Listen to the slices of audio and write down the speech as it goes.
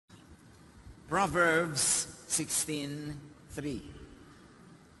Proverbs 16:3.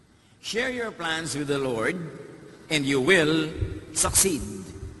 Share your plans with the Lord, and you will succeed.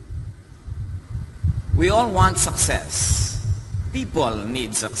 We all want success. People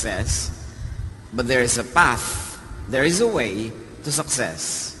need success. But there is a path, there is a way to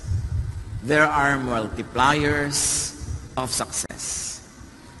success. There are multipliers of success.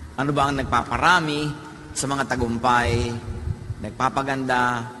 Ano ba ang nagpaparami sa mga tagumpay,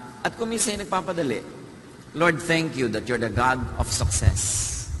 nagpapaganda, at kung minsan nagpapadali? Lord, thank you that you're the God of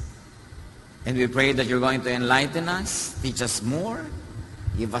success. And we pray that you're going to enlighten us, teach us more,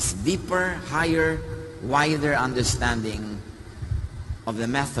 give us deeper, higher, wider understanding of the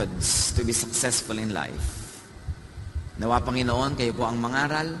methods to be successful in life. Nawa, Panginoon, kayo po ang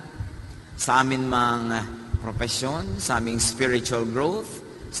mangaral sa amin mga profesyon, sa aming spiritual growth,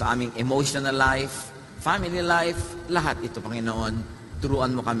 sa aming emotional life, family life, lahat ito, Panginoon,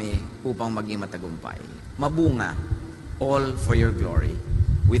 turuan mo kami upang maging matagumpay. Mabunga, all for your glory.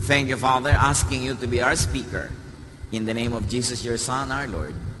 We thank you, Father, asking you to be our speaker. In the name of Jesus, your Son, our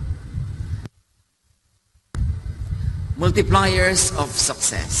Lord. Multipliers of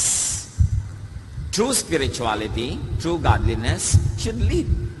success. True spirituality, true godliness should lead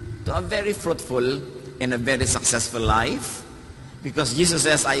to a very fruitful and a very successful life, because Jesus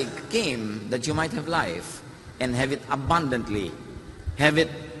says, I came that you might have life and have it abundantly, have it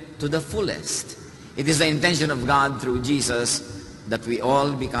to the fullest. It is the intention of God through Jesus that we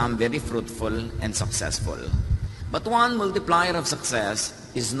all become very fruitful and successful. But one multiplier of success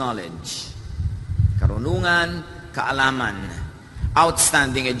is knowledge. Karunungan, kaalaman.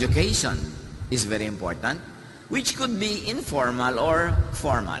 Outstanding education is very important, which could be informal or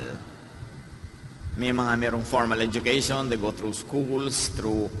formal. May mga merong formal education, they go through schools,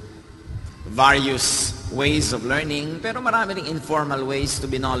 through various ways of learning, pero marami ring informal ways to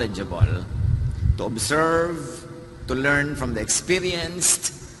be knowledgeable, to observe, to learn from the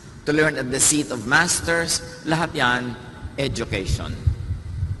experienced, to learn at the seat of masters. Lahat yan, education.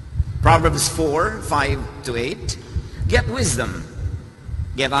 Proverbs 4:5-8. Get wisdom,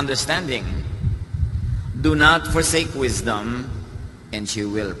 get understanding. Do not forsake wisdom, and she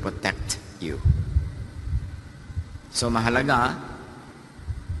will protect you. So mahalaga,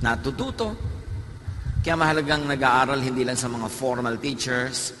 natututo. Kaya mahalagang nag-aaral hindi lang sa mga formal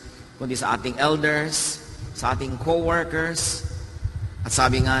teachers, kundi sa ating elders, sa ating co-workers. At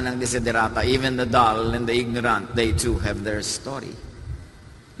sabi nga ng desiderata, even the dull and the ignorant, they too have their story.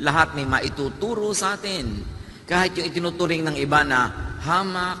 Lahat may maituturo sa atin. Kahit yung itinuturing ng iba na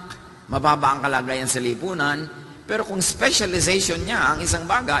hamak, mababa ang kalagayan sa lipunan, pero kung specialization niya ang isang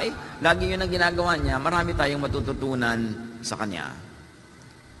bagay, lagi yun ang ginagawa niya, marami tayong matututunan sa kanya.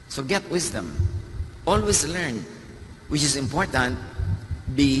 So get wisdom. Always learn. Which is important,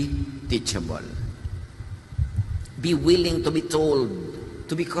 be teachable. Be willing to be told,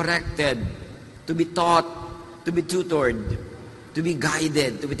 to be corrected, to be taught, to be tutored, to be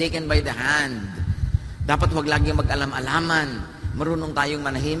guided, to be taken by the hand. Dapat huwag laging mag-alam-alaman. Marunong tayong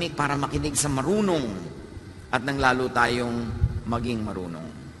manahimik para makinig sa marunong at nang lalo tayong maging marunong.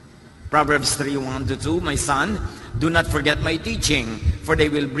 Proverbs 3:1-2, My son, do not forget my teaching, for they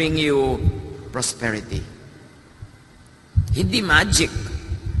will bring you prosperity. Hindi magic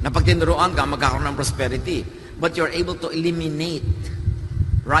na pag tinuruan ka, magkakaroon ng prosperity. But you're able to eliminate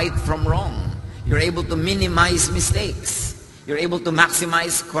right from wrong. You're able to minimize mistakes. You're able to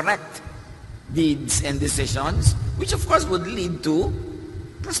maximize correct deeds and decisions, which of course would lead to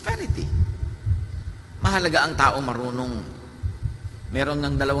prosperity. Mahalaga ang tao marunong. Meron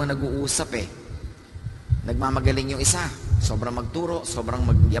ng dalawang nag-uusap Nagmamagaling yung isa. Sobrang magturo, sobrang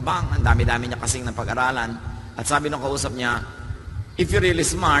magyabang, ang dami-dami niya kasing ng pag-aralan. At sabi ng kausap niya, if you're really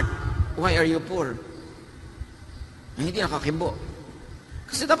smart, why are you poor? Hindi nakakibo.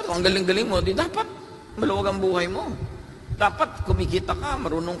 Kasi dapat kung ang galing-galing mo, di dapat maluwag ang buhay mo. Dapat kumikita ka,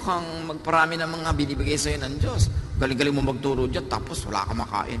 marunong kang magparami ng mga binibigay sa'yo ng Diyos. Galing-galing mo magturo dyan, tapos wala ka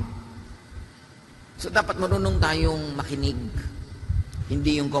makain. So dapat marunong tayong makinig.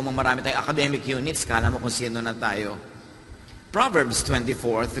 Hindi yung kung marami tayong academic units, kala mo kung sino na tayo. Proverbs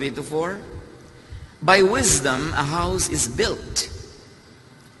 24:3-4. By wisdom, a house is built.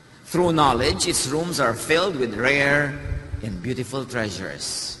 Through knowledge, its rooms are filled with rare and beautiful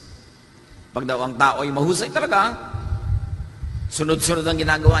treasures. Pag daw ang tao ay mahusay talaga, sunod-sunod ang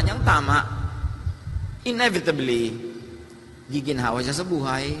ginagawa niyang tama, inevitably, giginhawa siya sa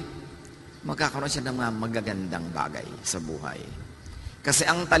buhay, magkakaroon siya ng mga magagandang bagay sa buhay. Kasi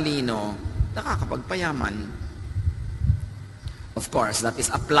ang talino, nakakapagpayaman. Of course, that is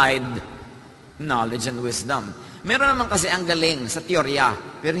applied knowledge and wisdom. Meron naman kasi ang galing sa teorya,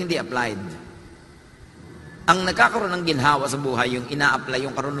 pero hindi applied. ang nagkakaroon ng ginhawa sa buhay, yung ina-apply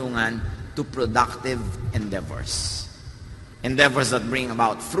yung karunungan to productive endeavors. Endeavors that bring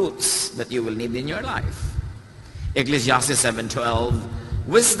about fruits that you will need in your life. Ecclesiastes 7:12,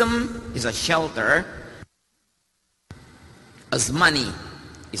 wisdom is a shelter as money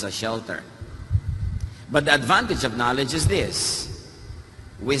is a shelter. But the advantage of knowledge is this: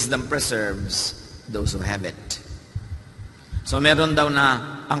 wisdom preserves those who have it. So meron daw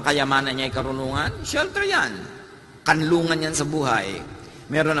na ang kayamanan niya ay karunungan, shelter yan. Kanlungan yan sa buhay.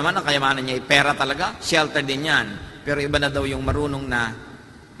 Meron naman ang kayamanan niya ay pera talaga, shelter din yan. Pero iba na daw yung marunong na,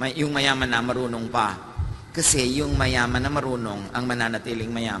 yung mayaman na marunong pa. Kasi yung mayaman na marunong ang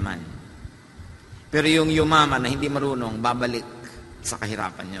mananatiling mayaman. Pero yung yumaman na hindi marunong, babalik sa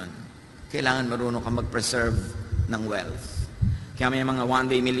kahirapan yon. Kailangan marunong ka mag-preserve ng wealth. Kaya may mga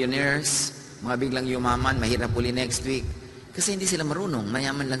one-day millionaires, mga biglang yumaman, mahirap uli next week. Kasi hindi sila marunong,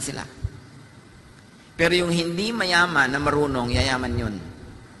 mayaman lang sila. Pero yung hindi mayaman na marunong, yayaman yun.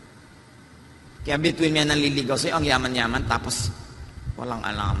 Kaya between yan naliligaw sa'yo, ang yaman-yaman, tapos walang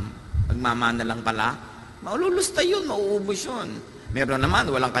alam. Magmamana lang pala, maululusta yun, mauubos yun. Meron naman,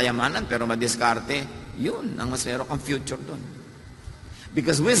 walang kayamanan, pero madiskarte, yun, ang mas meron kang future dun.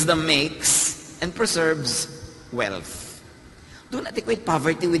 Because wisdom makes and preserves wealth. Do not equate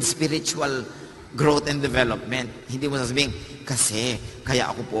poverty with spiritual growth and development. Hindi mo sasabihin, kasi,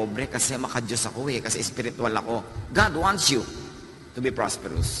 kaya ako pobre, kasi maka-Diyos ako kasi spiritual ako. God wants you to be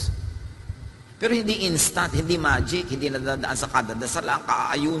prosperous. Pero hindi instant, hindi magic, hindi nadadaan sa kadadasalan,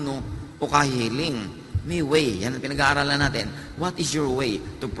 kaayuno, o kahiling. May way. Yan ang pinag-aaralan natin. What is your way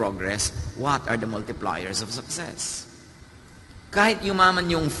to progress? What are the multipliers of success? Kahit yumaman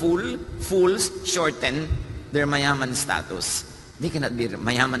yung fools shorten their mayaman status. They cannot be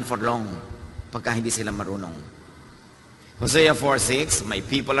mayaman for long pagka hindi sila marunong. Hosea 4:6, my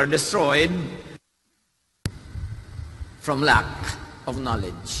people are destroyed from lack of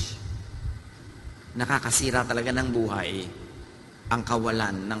knowledge. Nakakasira talaga ng buhay ang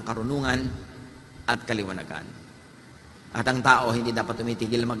kawalan ng karunungan at kaliwanagan. At ang tao hindi dapat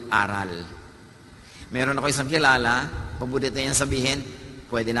tumitigil mag-aral. Meron ako isang kilala, paborito niya sabihin,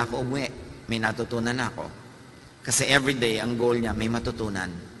 pwede na ako umuwi, may natutunan ako. Kasi everyday, ang goal niya, may matutunan.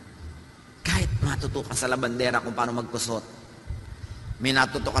 Kahit matuto ka sa labandera kung paano magkusot, may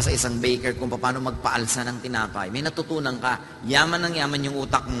natuto ka sa isang baker kung paano magpaalsa ng tinapay, may natutunan ka, yaman ng yaman yung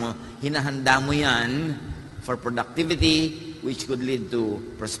utak mo, hinahanda mo yan for productivity which could lead to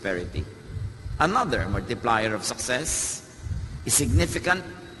prosperity. Another multiplier of success is significant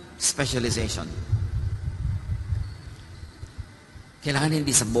specialization. Kailangan hindi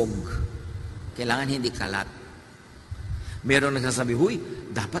sabog. Kailangan hindi kalat. Meron nagsasabi, huy,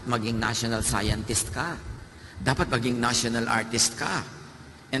 dapat maging national scientist ka. Dapat maging national artist ka.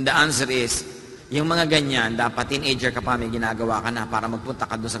 And the answer is, yung mga ganyan, dapat teenager ka pa, may ginagawa ka na para magpunta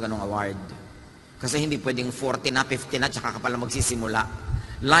ka doon sa ganong award. Kasi hindi pwedeng 40 na, 50 na, tsaka ka pala magsisimula.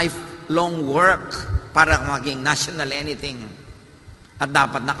 Lifelong work para maging national anything. At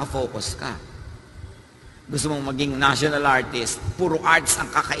dapat nakafocus ka. Gusto mong maging national artist, puro arts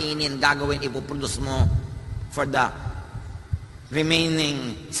ang kakainin, gagawin, ipoproduce mo for the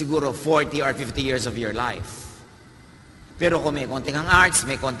remaining siguro 40 or 50 years of your life. Pero kung may konti kang arts,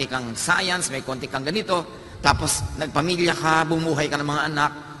 may konti kang science, may konti kang ganito, tapos nagpamilya ka, bumuhay ka ng mga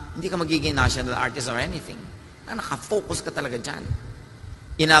anak, hindi ka magiging national artist or anything. Nakafocus ka talaga dyan.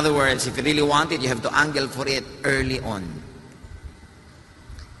 In other words, if you really want it, you have to angle for it early on.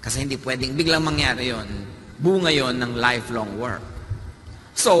 Kasi hindi pwedeng biglang mangyari yon. Bunga yon ng lifelong work.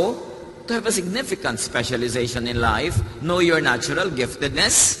 So, to have a significant specialization in life, know your natural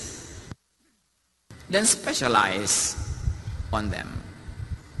giftedness, then specialize on them.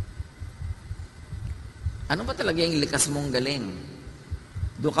 Ano ba talaga yung likas mong galing?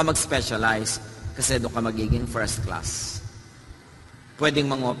 Doon ka mag-specialize kasi doon ka magiging first class. Pwedeng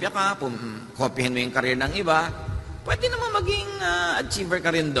mangopya ka, kopyahin mo yung career ng iba, pwede naman maging achiever ka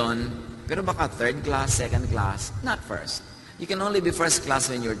rin doon, pero baka third class, second class, not first. You can only be first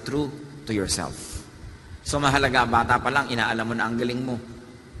class when you're true to yourself. So mahalaga, bata pa lang, inaalam mo na ang galing mo.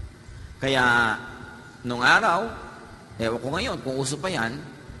 Kaya, nung araw, ewan ko ngayon, kung uso pa yan,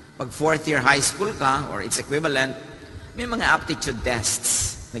 pag fourth year high school ka, or its equivalent, may mga aptitude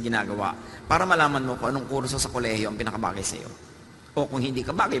tests na ginagawa para malaman mo kung anong kurso sa kolehiyo ang pinakabagay sa'yo. O kung hindi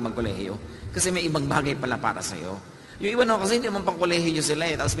ka bagay magkolehiyo, kasi may ibang bagay pala para sa'yo. Yung iba kasi hindi naman pang kolehiyo sila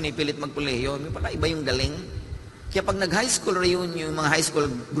tapos pinipilit magkolehiyo. May pala iba yung galing. Kaya pag nag-high school reunion, yung mga high school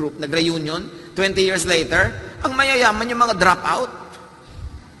group, nag-reunion, 20 years later, ang mayayaman yung mga dropout.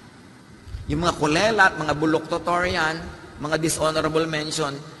 Yung mga kulelat, mga bulok tutorian, mga dishonorable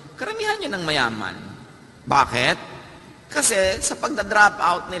mention, karamihan yun ng mayaman. Bakit? Kasi sa pagda-drop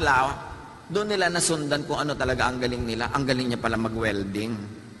out nila, doon nila nasundan kung ano talaga ang galing nila. Ang galing niya pala mag-welding.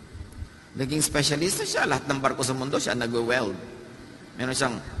 Naging specialista siya. Lahat ng barko sa mundo siya nag-weld. Meron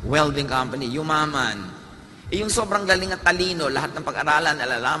siyang welding company, yumaman. Yung sobrang galing at talino, lahat ng pag-aralan,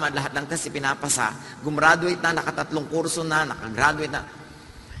 alalaman, lahat ng test pinapasa, gumraduate na, nakatatlong kurso na, nakagraduate na.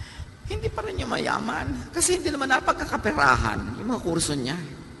 Hindi pa rin yung mayaman. Kasi hindi naman napagkakaperahan yung mga kurso niya.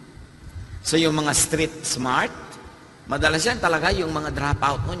 So yung mga street smart, madalas yan talaga yung mga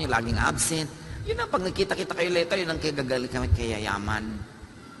dropout mo, yung laging absent. Yun ang pag nakita-kita kayo later, yun ang kagagaling kami kaya yaman.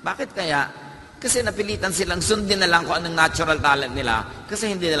 Bakit kaya? Kasi napilitan silang sundin na lang kung anong natural talent nila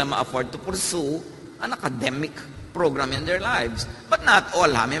kasi hindi nila ma-afford to pursue an academic program in their lives. But not all,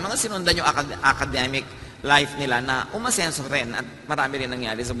 ha? May mga sinundan yung academic life nila na umasenso rin at marami rin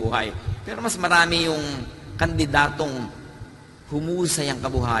nangyari sa buhay. Pero mas marami yung kandidatong humusay ang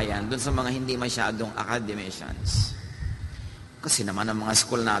kabuhayan dun sa mga hindi masyadong academicians. Kasi naman ang mga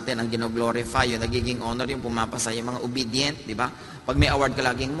school natin, ang gino-glorify, yung nagiging honor, yung pumapasa yung mga obedient, di ba? Pag may award ka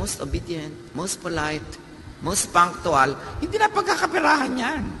laging most obedient, most polite, most punctual, hindi na pagkakapirahan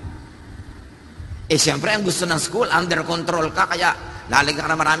yan. Eh, siyempre, ang gusto ng school, under control ka, kaya lalagyan ka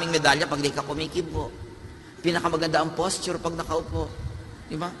na maraming medalya pag di ka kumikibo. Pinakamaganda ang posture pag nakaupo.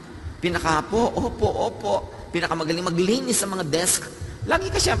 Di ba? Pinakapo, opo. Pinakamagaling maglinis sa mga desk.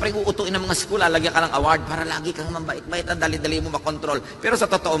 Lagi ka siyempre uutuin ng mga school, lalagyan ka ng award para lagi kang mabait-bait at dali-dali mo makontrol. Pero sa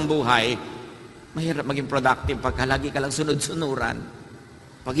totoong buhay, mahirap maging productive pagka lagi ka lang sunod-sunuran.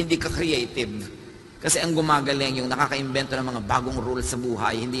 Pag hindi ka creative. Kasi ang gumagaling yung nakaka-invento ng mga bagong rules sa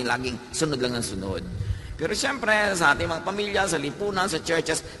buhay, hindi laging sunod lang ng sunod. Pero siyempre, sa ating mga pamilya, sa lipunan, sa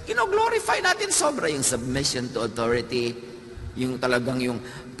churches, kino-glorify natin sobra yung submission to authority, yung talagang yung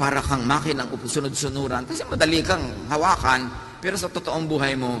para kang makinang sunod-sunuran. Kasi madali kang hawakan, pero sa totoong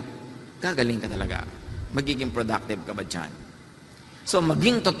buhay mo, gagaling ka talaga. Magiging productive ka ba dyan? So,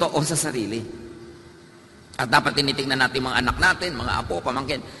 maging totoo sa sarili. At dapat tinitingnan natin mga anak natin, mga apo,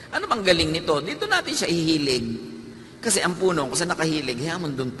 pamangkin. Ano bang galing nito? Dito natin siya ihilig. Kasi ang puno, kung saan nakahilig, hayaan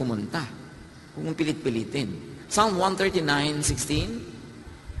mo doon pumunta. Huwag mong pilit-pilitin. Psalm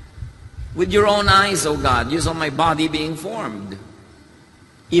 139:16. With your own eyes, O God, you saw my body being formed.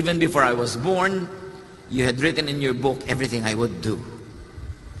 Even before I was born, you had written in your book everything I would do.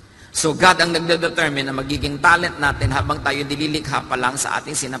 So God ang nagdedetermine na magiging talent natin habang tayo nililikha pa lang sa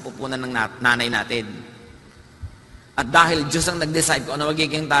ating sinapupunan ng nanay natin. At dahil Diyos ang nag-decide kung ano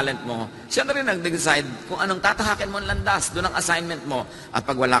magiging talent mo, siya na rin nag-decide kung anong tatahakin mo ang landas, doon ang assignment mo. At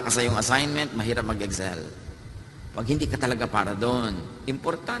pag wala ka sa iyong assignment, mahirap mag-excel. Pag hindi ka talaga para doon,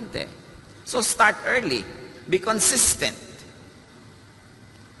 importante. So start early. Be consistent.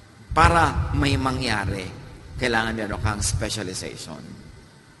 Para may mangyari, kailangan meron kang specialization.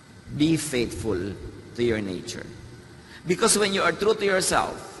 Be faithful to your nature. Because when you are true to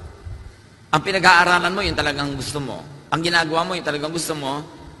yourself, ang pinag-aaralan mo, yung talagang gusto mo. Ang ginagawa mo, yung talagang gusto mo,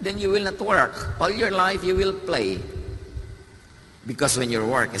 then you will not work. All your life, you will play. Because when your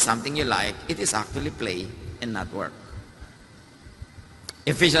work is something you like, it is actually play and not work.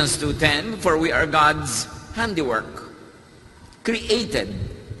 Ephesians 2:10, for we are God's handiwork, created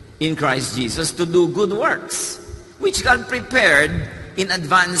in Christ Jesus to do good works, which God prepared in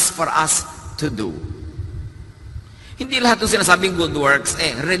advance for us to do. Hindi lahat ng sinasabing good works,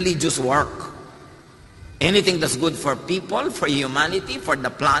 religious work. Anything that's good for people, for humanity, for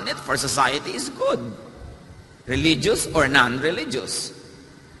the planet, for society is good. Religious or non-religious.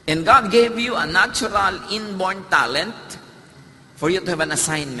 And God gave you a natural inborn talent for you to have an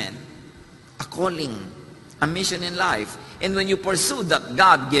assignment, a calling, a mission in life. And when you pursue that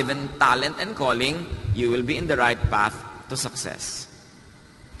God-given talent and calling, you will be in the right path to success.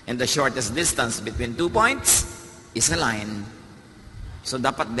 And the shortest distance between 2 points is a line. So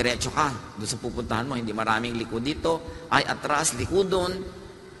dapat diretso ka doon sa pupuntahan mo. Hindi maraming liko dito, ay atras, liko doon.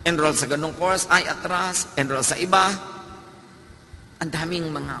 Enroll sa ganung course, ay atras, enroll sa iba. Ang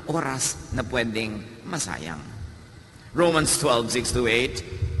daming mga oras na pwedeng masayang. Romans 12:6-8.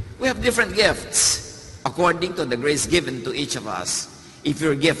 We have different gifts according to the grace given to each of us. If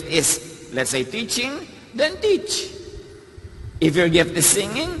your gift is, let's say, teaching, then teach. If your gift is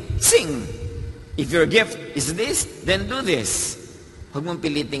singing, sing. If your gift is this, then do this. Huwag mong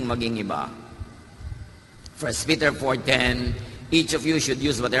piliting maging iba. 1 Peter 4:10, each of you should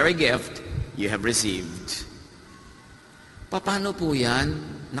use whatever gift you have received. Paano po yan?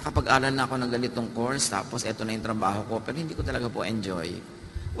 Nakapag-aral na ako ng ganitong course, tapos eto na yung trabaho ko, pero hindi ko talaga po enjoy.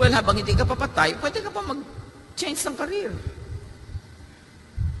 Well, habang hindi ka papatay, pwede ka pa mag-change ng career.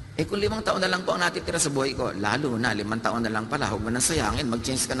 Kung 5 taon na lang po ang natitira sa buhay ko, lalo na, 5 taon na lang pala, huwag mo nang sayangin,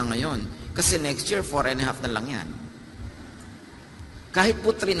 mag-change ka na ngayon. Kasi next year, 4.5 na lang yan. Kahit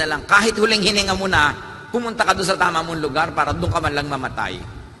putri na lang, kahit huling hininga mo na, pumunta ka doon sa tama mong lugar para doon ka man lang mamatay.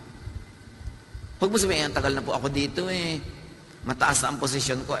 Huwag mo sabihin, tagal na po ako dito mataas na ang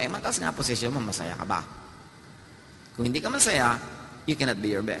posisyon ko. Mataas nga ang posisyon mo, masaya ka ba? Kung hindi ka masaya, you cannot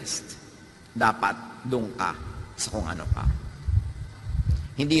be your best. Dapat doon ka sa kung ano ka.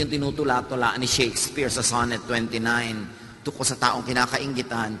 Hindi yung tinutula-tula ni Shakespeare sa Sonnet 29 tungkol sa taong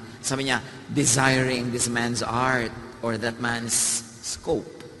kinakainggitan. Sabi niya, desiring this man's art or that man's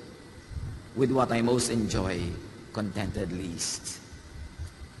scope with what I most enjoy, contented least.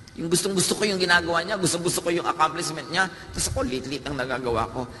 Yung gustong-gusto ko yung ginagawa niya, gustong-gusto ko yung accomplishment niya, tapos ako lit-lit ang nagagawa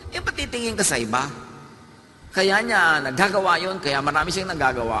ko. Patitingin ka sa iba. Kaya niya naggagawa yun, kaya marami siyang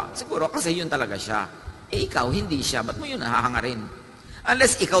nagagawa. Siguro kasi yun talaga siya. Ikaw, hindi siya. Ba't mo yun nahahangarin?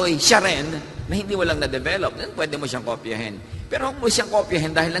 Unless ikaw ay siya rin, na hindi mo lang na-develop, then pwede mo siyang kopyahin. Pero huwag mo siyang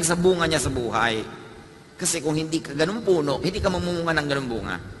kopyahin dahil lang sa bunga niya sa buhay. Kasi kung hindi ka ganun puno, hindi ka mamumunga ng ganun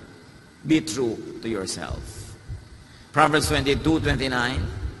bunga. Be true to yourself. Proverbs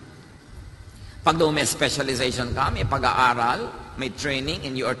 22:29. Pag daw may specialization ka, may pag-aaral, may training,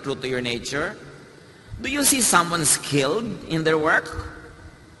 and you are true to your nature, do you see someone skilled in their work?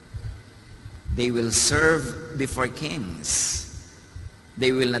 They will serve before kings.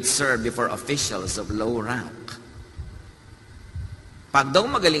 They will not serve before officials of low rank. Pag daw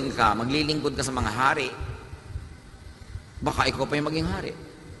magaling ka, maglilingkod ka sa mga hari, baka ikaw pa yung maging hari.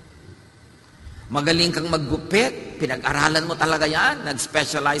 Magaling kang maggupit, pinag-aralan mo talaga yan,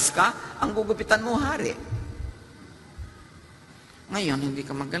 nag-specialize ka, ang gugupitan mo hari. Ngayon, hindi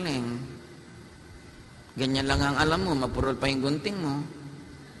ka magaling. Ganyan lang ang alam mo, mapurol pa yung gunting mo.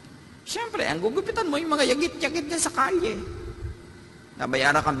 Siyempre, ang gugupitan mo yung mga yagit-yagit niya sa kalye.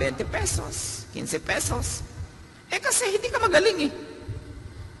 Nabayaran kang 20 pesos, 15 pesos. Kasi hindi ka magaling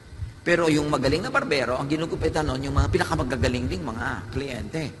Pero yung magaling na barbero, ang ginugupitan nun, yung mga pinakamagagaling ding mga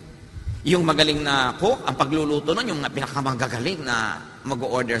kliyente. Yung magaling na cook, ang pagluluto nun, yung pinakamagagaling na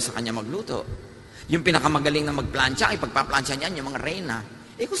mag-order sa kanya magluto. Yung pinakamagaling na magplansya, ay pagpaplansya niyan, yung mga reyna.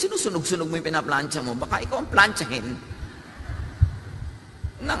 Kung sinusunog-sunog mo yung pinaplansya mo, baka ikaw ang plansyahin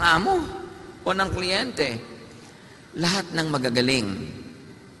ng amo o ng kliyente. Lahat ng magagaling,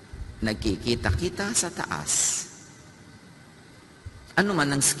 nagkikita-kita sa taas. Ano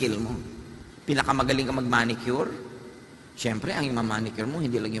man ang skill mo? Pinakamagaling ka mag-manicure? Siyempre, ang manicure mo,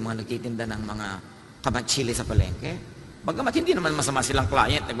 hindi lang yung mga nagtitinda ng mga kamatsili sa palengke. Bagamat hindi naman masama silang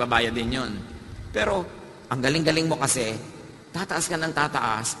client, nagbabayad din yun. Pero, ang galing-galing mo kasi, tataas ka ng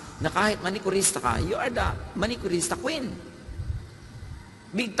tataas, na kahit manicurista ka, you are the manicurista queen.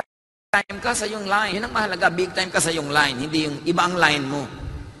 Big time ka sa yung line. Yun ang mahalaga, big time ka sa yung line, hindi yung iba ang line mo.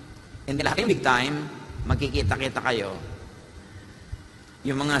 Hindi lahat yung big time, magkikita-kita kayo.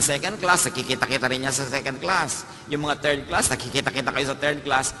 Yung mga second class, nakikita-kita rin niya sa second class. Yung mga third class, nakikita-kita kayo sa third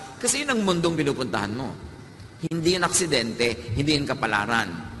class. Kasi yun ang mundong pinupuntahan mo. Hindi yun aksidente, hindi yun kapalaran.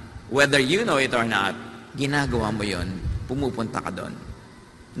 Whether you know it or not, ginagawa mo yun, pumupunta ka doon.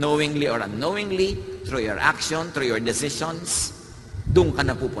 Knowingly or unknowingly, through your action, through your decisions, doon ka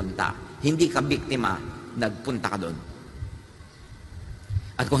na pupunta. Hindi ka biktima, nagpunta ka doon.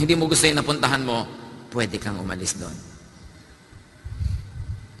 At kung hindi mo gusto yung napuntahan mo, pwede kang umalis doon.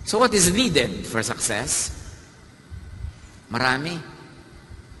 So what is needed for success? Marami.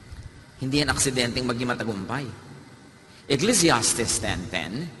 Hindi yan aksidenteng maging matagumpay. Ecclesiastes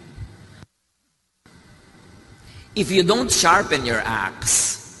 10:10. If you don't sharpen your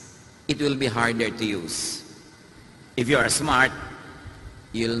axe, it will be harder to use. If you are smart,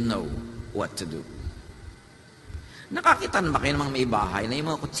 you'll know what to do. Nakakita na ba kayo ng mga may bahay na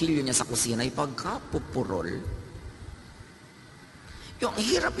yung mga kutsilyo niya sa kusina ay pagkapupurol? Yung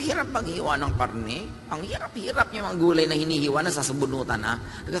hirap-hirap maghiwa ng karne, ang hirap-hirap yung mga gulay na hinihiwa na sasabunutan na,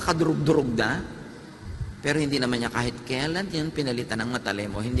 nagkakadurog-durog na. Pero hindi naman niya kahit kailan yun pinalitan ng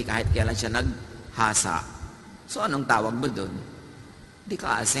matalemo, hindi kahit kailan siya naghasa. So anong tawag mo doon? Hindi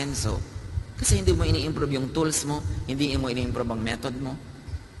ka asenso. Kasi hindi mo ini-improve yung tools mo, hindi mo ini-improve ang method mo.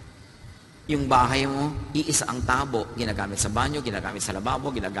 Yung bahay mo, iisa ang tabo, ginagamit sa banyo, ginagamit sa lababo,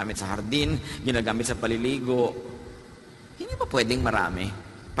 ginagamit sa hardin, ginagamit sa paliligo. Hindi pa pwedeng marami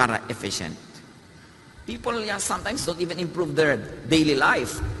para efficient. People sometimes don't even improve their daily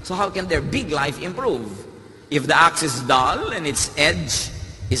life. So how can their big life improve? If the axe is dull and its edge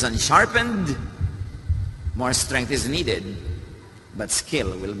is unsharpened, more strength is needed, but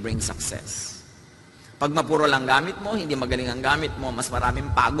skill will bring success. Pag mapuro lang gamit mo, hindi magaling ang gamit mo, mas maraming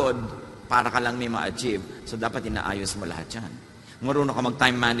pagod para ka lang may ma-achieve. So dapat inaayos mo lahat yan. Marunong ka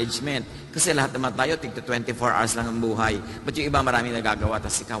mag-time management. Kasi lahat naman tayo, tigto 24 hours lang ang buhay. But yung iba maraming nagagawa,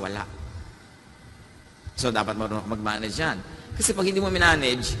 tapos ikaw wala. So, dapat marunong ka mag-manage yan. Kasi pag hindi mo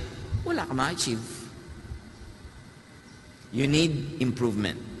manage, wala ka ma-achieve. You need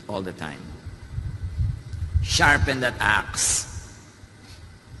improvement all the time. Sharpen that axe.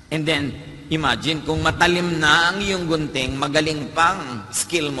 And then, imagine, kung matalim na ang iyong gunting, magaling pang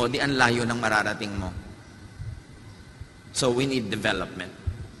skill mo, di ang layo ng mararating mo. So we need development.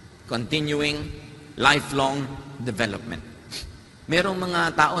 Continuing, lifelong development. Merong mga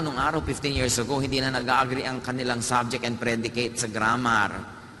tao nung araw, 15 years ago, hindi na nag-agree ang kanilang subject and predicate sa grammar.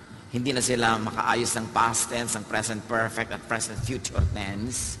 Hindi na sila makaayos ng past tense, ang present perfect at present future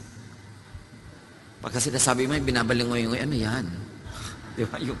tense. Pagka sinasabi mo, binabalingoy, ano yan? Di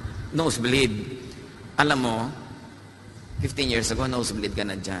ba? Yung nosebleed. Alam mo, 15 years ago, nosebleed ka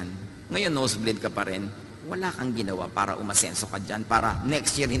na dyan. Ngayon, nosebleed ka pa rin. Wala kang ginawa para umasenso ka dyan, para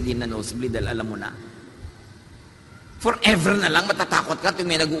next year hindi na nosebleed dahil alam mo na. Forever na lang matatakot ka tuwing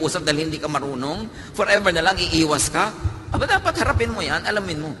may nag-uusap dahil hindi ka marunong. Forever na lang iiwas ka. Aba, dapat harapin mo yan,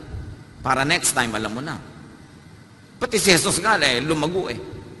 alamin mo. Para next time, alam mo na. Pati si Jesus nga, lumago eh.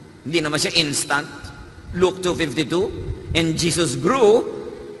 Hindi naman siya instant. Luke 2:52, and Jesus grew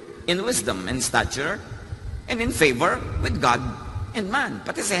in wisdom and stature and in favor with God and man.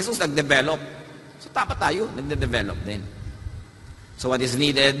 Pati si Jesus nag-develop. So, dapat tayo, nagde-develop din. So, what is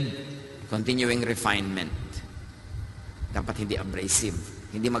needed? Continuing refinement. Dapat hindi abrasive,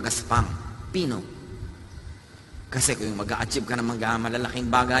 hindi magaspang, pino. Kasi kung mag-a-achieve ka ng mga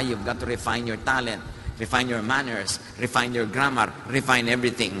malalaking bagay, you've got to refine your talent, refine your manners, refine your grammar, refine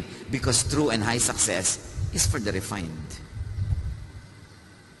everything. Because true and high success is for the refined.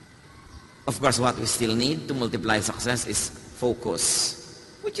 Of course, what we still need to multiply success is focus,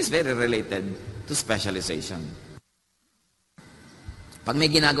 which is very related to specialization. Pag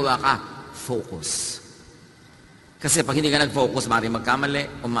may ginagawa ka, focus. Kasi pag hindi ka nag-focus, maaaring magkamali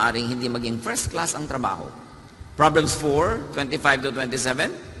o maaaring hindi maging first class ang trabaho. Proverbs 4:25-27.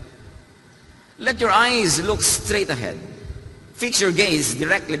 Let your eyes look straight ahead. Fix your gaze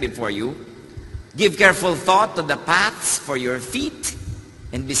directly before you. Give careful thought to the paths for your feet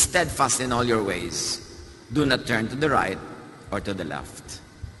and be steadfast in all your ways. Do not turn to the right or to the left.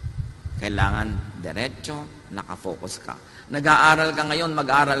 Kailangan diretso, nakafocus ka. Nag-aaral ka ngayon,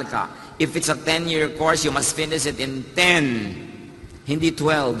 mag-aaral ka. If it's a 10-year course, you must finish it in 10. Hindi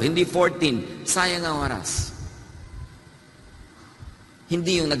 12, hindi 14. Sayang ang oras.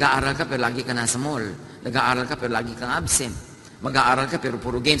 Hindi yung nag-aaral ka pero lagi ka nasa mall. Nag-aaral ka pero lagi kang absent. Mag-aaral ka pero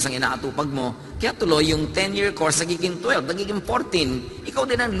puro games ang inaatupag mo. Kaya tuloy yung 10-year course nagiging 12, nagiging 14. Ikaw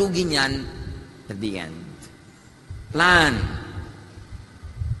din ang lugi niyan at the end. Plan.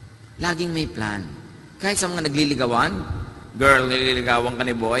 Laging may plan. Kahit sa mga nagliligawan, girl, nililigawan ka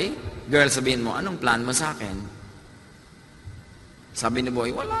ni boy, girl, sabihin mo, anong plan mo sa akin? Sabi ni boy,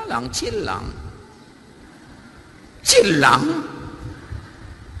 wala lang, chill lang. Chill lang?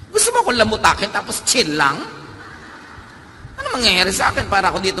 Gusto mo akong lamutakin tapos chill lang? Ano mangyayari sa akin para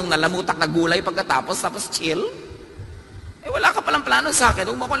ako ditong nalamutak na gulay pagkatapos tapos chill? Wala ka palang plano sa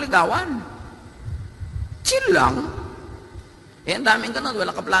akin, huwag mo akong ligawan. Chill lang. Ang daming ganun,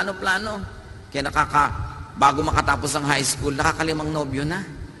 wala ka plano-plano. Kaya bago makatapos ang high school, nakakalimang nobyo na.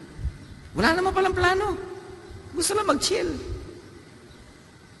 Wala naman palang plano. Gusto lang mag-chill.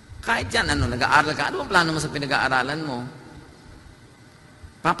 Kahit yan, nag-aaral ka, ano ang plano mo sa pinag-aaralan mo?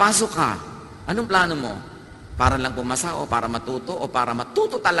 Papasok ka, anong plano mo? Para lang pumasa o para matuto o para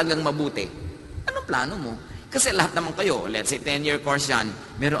matuto talagang mabuti? Anong plano mo? Kasi lahat naman kayo, let's say 10-year course yan,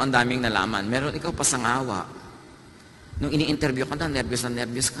 meron ang daming nalaman, meron ikaw pasangawa. Nung ini-interview ka na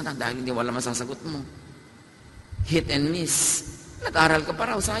nervyos ka na dahil hindi wala masasagot mo. Hit and miss. Nag-aaral ka pa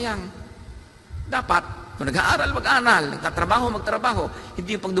raw, sayang. Dapat, kung nag-aaral, mag-aaral. Nagtatrabaho, magtrabaho.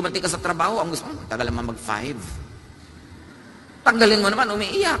 Hindi yung pag dumating ka sa trabaho, ang gusto mo, tagal naman mag-5. Tanggalin mo naman,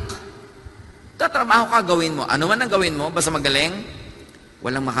 umiiyak. Tatrabaho ka, gawin mo. Ano man ang gawin mo, basta magaling,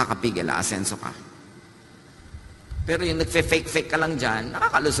 walang makakapigil, aasenso ka. Pero yung nagfe-fake ka lang dyan,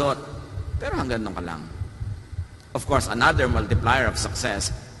 nakakalusot. Pero hanggang doon ka lang. Of course, another multiplier of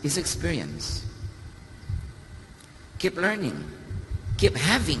success is experience. Keep learning. Keep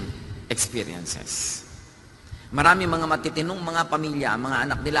having experiences. Marami mga matitinong mga pamilya, mga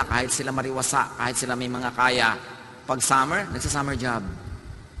anak nila, kahit sila mariwasa, kahit sila may mga kaya, pag summer, nagsa-summer job.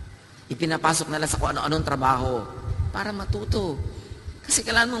 Ipinapasok nila sa kung ano-anong trabaho para matuto. Kasi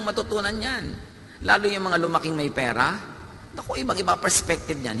kailangan mong matutunan yan. Lalo yung mga lumaking may pera, naku, ibang-iba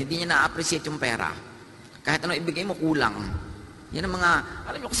perspective yan. Hindi niya na-appreciate yung pera. Kahit ano ibigay mo, kulang. Yan ang mga,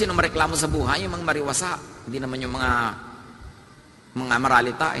 alam niyo kung sino mareklamo sa buhay, yung mga mariwasa. Hindi naman yung mga Mga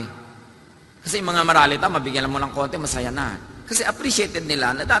maralita eh. Kasi yung mga maralita, mabigyan mo ng konti, masaya na. Kasi appreciated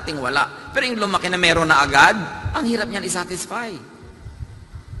nila na dating wala. Pero yung lumaki na meron na agad, ang hirap niyan i-satisfy.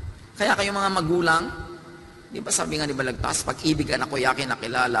 Kaya kayong mga magulang, di ba sabi nga ni Balagtas, pag-ibig anak ko yakin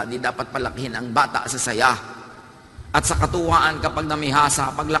nakilala, di dapat palakihin ang bata sa saya. At sa katuwaan kapag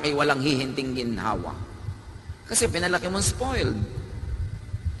namihasa, paglaki walang hihinting ginhawa. Kasi pinalaki mong spoiled.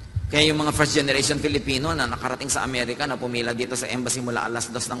 Kaya yung mga first generation Filipino na nakarating sa Amerika na pumila dito sa embassy mula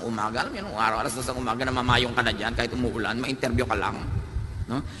alas 2 ng umaga, alam mo yung araw, alas 2 ng umaga na mamayong ka na dyan kahit umuulan, ma-interview ka lang.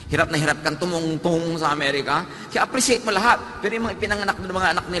 No? Hirap na hirap kang tumungtong sa Amerika, kaya appreciate mo lahat. Pero yung mga pinanganak ng mga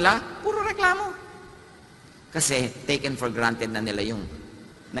anak nila, puro reklamo. Kasi taken for granted na nila yung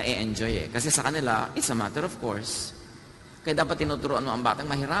na-enjoy eh. Kasi sa kanila, it's a matter of course. Kaya dapat tinuturuan mo ang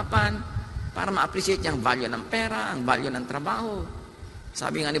batang mahirapan para ma-appreciate niya ang value ng pera, ang value ng trabaho.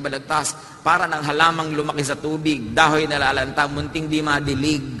 Sabi nga ni Balagtas, para ng halamang lumaki sa tubig, dahil nalalanta, munting di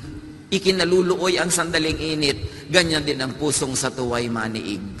madilig. Ikinaluluoy ang sandaling init, ganyan din ang pusong sa tuway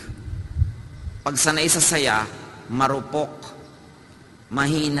maniig. Pag sanay sa saya, marupok,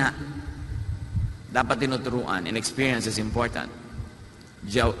 mahina, dapat tinuturuan, and experience is important.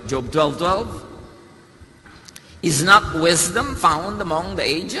 Job 12:12, is not wisdom found among the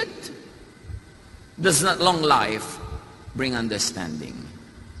aged? Does not long life bring understanding?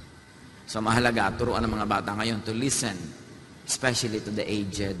 So mahalaga, turuan ng mga bata ngayon to listen, especially to the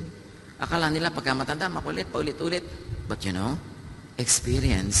aged. Akala nila pagka matanda, makulit, paulit-ulit. But you know,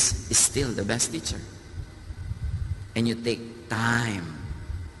 experience is still the best teacher. And you take time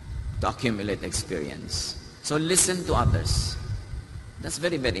to accumulate experience. So listen to others. That's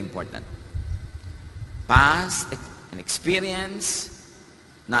very, very important. Past and experience,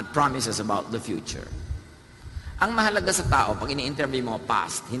 not promises about the future. Ang mahalaga sa tao, pag ini-interview mo,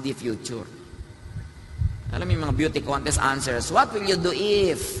 past, hindi future. Alam mo yung mga beauty contest answers, what will you do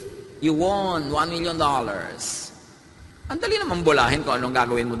if you won $1 million? Ang dali naman bulahin kung anong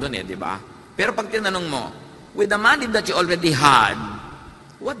gagawin mo dun di ba? Pero pag tinanong mo, with the money that you already had,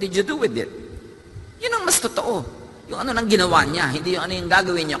 what did you do with it? Yun ang mas totoo. Yung ano nang ginawa niya, hindi yung ano yung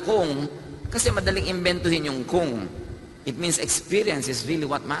gagawin niya kung, kasi madaling imbentuhin yung kung. It means experience is really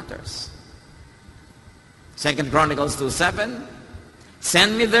what matters. 2 Chronicles 2:7,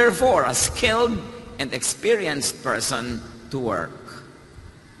 send me therefore a skilled and experienced person to work.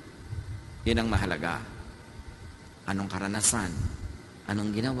 Yun ang mahalaga. Anong karanasan? Anong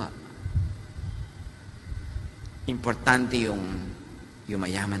ginawa? Importante yung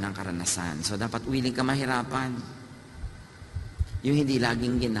mayaman ng karanasan. So dapat willing ka mahirapan. Yung hindi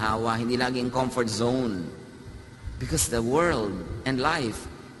laging ginhawa, hindi laging comfort zone. Because the world and life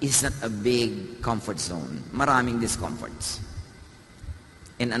is not a big comfort zone. Maraming discomforts.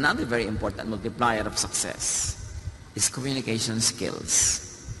 And another very important multiplier of success is communication skills.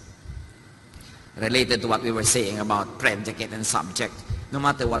 Related to what we were saying about predicate and subject, no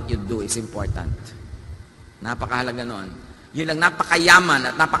matter what you do, it's important. Napakahalaga nun. Yun lang, napakayaman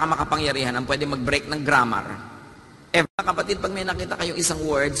at napakamakapangyarihan ang pwede mag-break ng grammar. Kapatid, pag may nakita kayong isang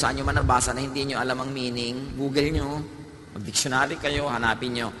word, saan nyo man nabasa na hindi nyo alam ang meaning, Google nyo, mag-dictionary kayo,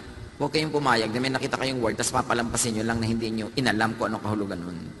 hanapin nyo. Huwag kayong pumayag na may nakita kayong word, tapos papalampasin nyo lang na hindi nyo inalam kung anong kahulugan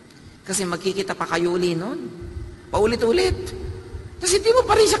nun. Kasi magkikita pa kayo uli nun. Paulit-ulit. Tapos hindi mo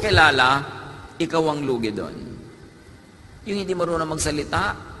pa rin siya kilala, ikaw ang lugi doon. Yung hindi marunong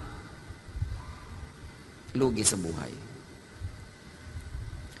magsalita, lugi sa buhay.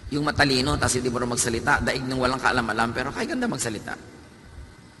 Yung matalino, tapos hindi marunong magsalita, daig ng walang kaalam-alam, pero kaya ganda magsalita.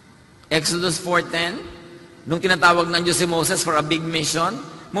 Exodus 4:10, nung tinatawag ng Diyos si Moses for a big mission,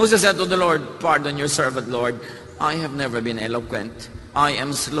 Moses said to the Lord, pardon your servant, Lord, I have never been eloquent. I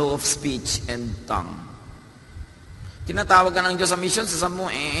am slow of speech and tongue. Tinatawag ka ng Diyos sa mission, sasabi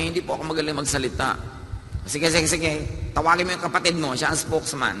mo, hindi po ako magaling magsalita. Sige, tawagin mo yung kapatid mo, siya ang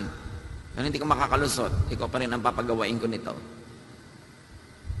spokesman. Pero hindi ko makakalusot, ikaw pa rin ang papagawain ko nito.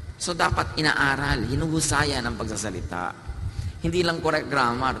 So dapat inaaral, hinuhusayan ang pagsasalita. Hindi lang correct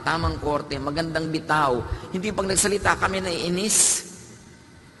grammar, tamang korte, magandang bitaw. Hindi pag nagsalita kami naiinis.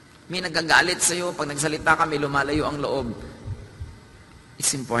 May nagagalit sa'yo, pag nagsalita kami, lumalayo ang loob.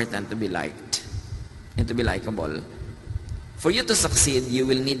 It's important to be liked and to be likable. For you to succeed, you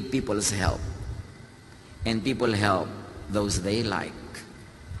will need people's help. And people help those they like.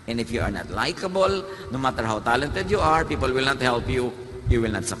 And if you are not likable, no matter how talented you are, people will not help you, you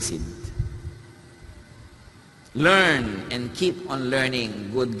will not succeed. Learn and keep on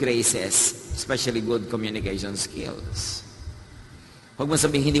learning good graces, especially good communication skills. Huwag mo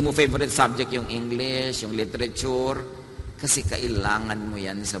sabihin, hindi mo favorite subject yung English, yung literature, kasi kailangan mo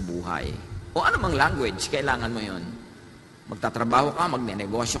yan sa buhay. O anumang language, kailangan mo yun. Magtatrabaho ka,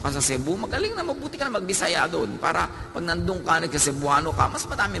 magnenegosyo ka sa Cebu, magaling na, mabuti ka na magbisaya doon. Para pag nandun ka, nagka-Cebuano ka, mas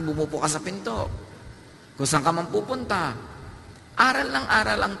madami bumupo ka sa pinto. Kung saan ka man pupunta. Aral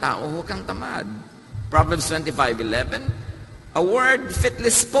ang tao, huwag kang tamad. Proverbs 25:11, a word fitly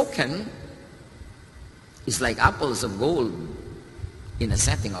spoken is like apples of gold in a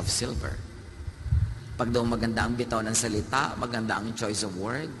setting of silver. Pag daw maganda ang bitaw ng salita, maganda ang choice of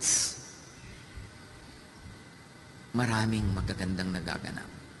words, maraming magagandang nagaganap.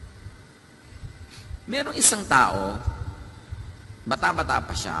 Merong isang tao, bata-bata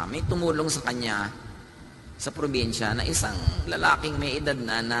pa siya, may tumulong sa kanya sa probinsya na isang lalaking may edad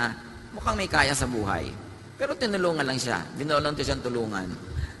na mukhang may kaya sa buhay. Pero tinulungan lang siya. Dinulungan siyang tulungan.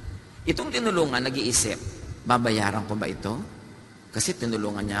 Itong tinulungan, nag-iisip, babayaran ko ba ito? Kasi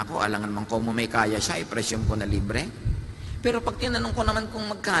tinulungan niya ako, alangan man ko mo may kaya siya, ipresyong ko na libre. Pero pag tinanong ko naman kung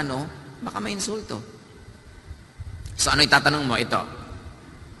magkano, baka may insulto. So ano itatanong mo? Ito,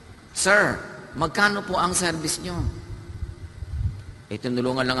 Sir, magkano po ang service nyo?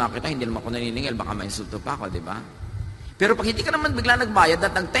 Tinulungan lang ako kita, hindi naman ako naniningil, baka may insulto pa ako, di ba? Pero pag hindi ka naman bigla nagbayad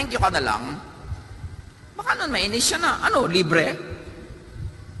at nag-thank you ka na lang, baka nun mainis siya na, libre?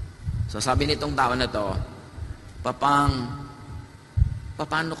 So sabi nitong tao na to,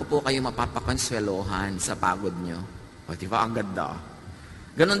 paano ko po kayo mapapakonswelohan sa pagod nyo? O, di ba, ang ganda.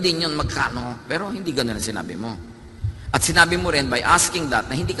 Ganon din yun, magkano? Pero hindi ganon ang sinabi mo. At sinabi mo rin, by asking that,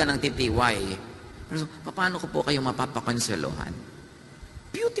 na hindi ka nang titiway. So, paano ko po kayo mapapakonswelohan?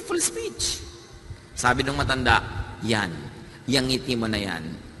 Beautiful speech. Sabi ng matanda, yan. Yang ngiti mo na yan.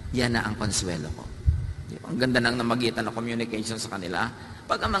 Yan na ang konsuelo ko. Diba? Ang ganda nang namagitan ng communication sa kanila.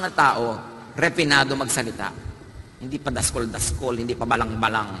 Pag ang mga tao, refinado magsalita, hindi pa daskol-daskol, hindi pa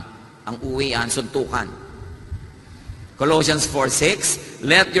balang-balang, ang uwian, suntukan. Colossians 4:6,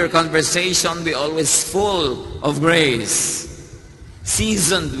 let your conversation be always full of grace,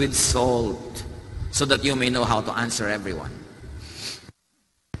 seasoned with salt, so that you may know how to answer everyone.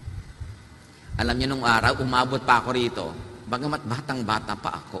 Alam niyo, nung araw, umabot pa ako rito, bagamat batang-bata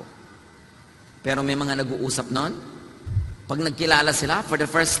pa ako. Pero may mga nag-uusap nun, pag nagkilala sila for the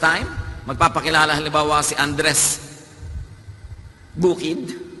first time, magpapakilala halimbawa si Andres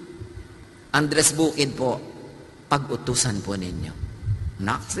Bukid. Andres Bukid po, pag-utusan po ninyo.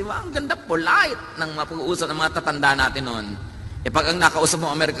 Diba? Ang ganda, polite ng mapag-uusap ng mga tatanda natin noon. Pag ang nakausap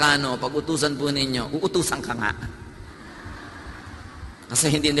mo Amerikano, pag-utusan po ninyo, uutusan ka nga. Kasi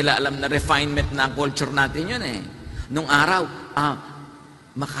hindi nila alam na refinement na culture natin yun eh. Nung araw,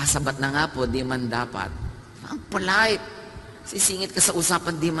 makasabat na nga po, di man dapat. Ang polite. Sisingit ka sa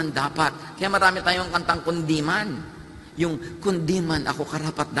usapan, di man dapat. Kaya marami tayong kantang kundiman. Yung kundiman, ako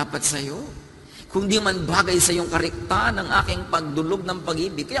karapat dapat sa'yo. Kung di man bagay sa iyong karikta ng aking pagdulog ng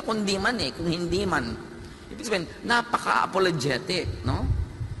pag-ibig. Kaya kundi man kung hindi man. Ibig sabihin, napaka-apologetic, no?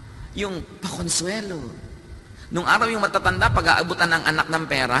 Yung pakonsuelo. Nung araw yung matatanda, pag-aabutan ng anak ng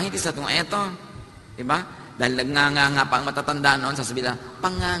pera, hindi sa itong, eto, diba? Dahil nagnganga pa ang matatanda noon, sasabihin,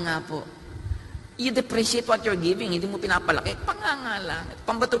 panganga po. You depreciate what you're giving, hindi mo pinapalaki, panganga lang.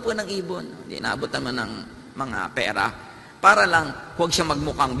 Pambato po ng ibon. Hindi naabutan mo ng mga pera. Para lang, huwag siya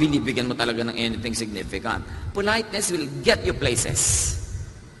magmukhang binibigyan mo talaga ng anything significant. Politeness will get you places.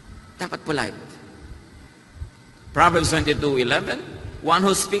 Dapat polite. Proverbs 22:11, one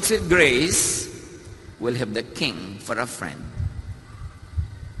who speaks with grace will have the king for a friend.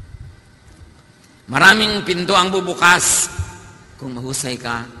 Maraming pinto ang bubukas kung mahusay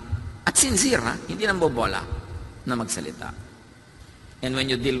ka at sincere, hindi nang bobola na magsalita. And when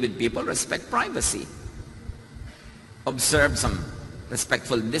you deal with people, respect privacy. Observe some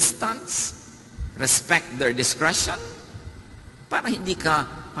respectful distance, respect their discretion, para hindi ka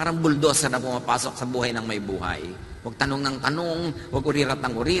parang bulldozer na pumapasok sa buhay ng may buhay. Huwag tanong ng tanong, huwag urirat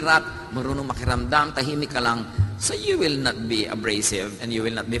ng urirat, marunong makiramdam, tahimik ka lang, so you will not be abrasive and you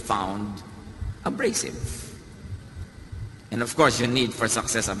will not be found abrasive. And of course, you need for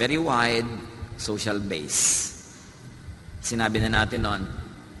success a very wide social base. Sinabi na natin noon,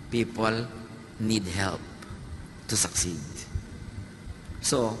 people need help to succeed.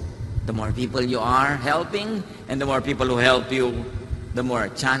 So, the more people you are helping, and the more people who help you, the more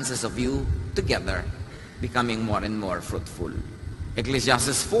chances of you together becoming more and more fruitful.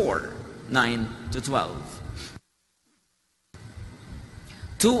 Ecclesiastes 4:9-12.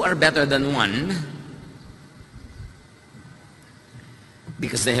 Two are better than one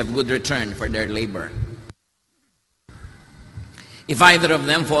because they have good return for their labor. If either of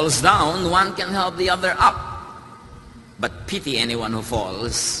them falls down, one can help the other up. But pity anyone who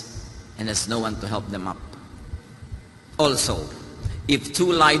falls and has no one to help them up. Also, if two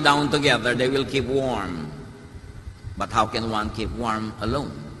lie down together, they will keep warm. But how can one keep warm alone?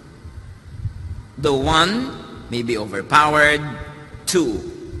 The one may be overpowered, two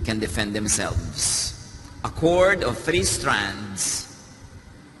can defend themselves. A cord of 3 strands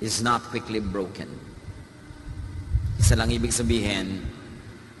is not quickly broken. Isa lang ibig sabihin,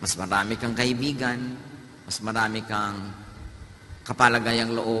 mas marami kang kaibigan, mas marami kang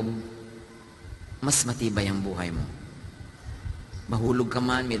kapalagayang loob, mas matibay ang buhay mo. Mahulog ka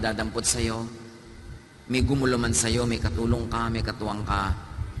man, may dadampot sa'yo, may gumulo man sa'yo, may katulong ka, may katuwang ka.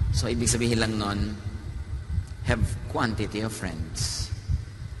 So, ibig sabihin lang nun, have quantity of friends.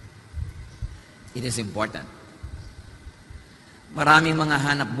 It is important. Maraming mga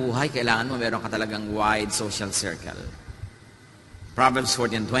hanap buhay, kailangan mo meron ka talagang wide social circle. Proverbs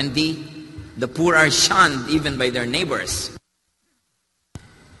 14:20, the poor are shunned even by their neighbors,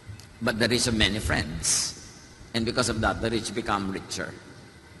 but the rich have many friends. And because of that, the rich become richer.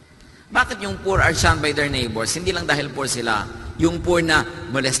 Bakit yung poor are shunned by their neighbors? Hindi lang dahil poor sila. Yung poor na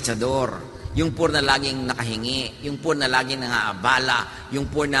molestador, yung poor na laging nakahingi, yung poor na laging nangaabala,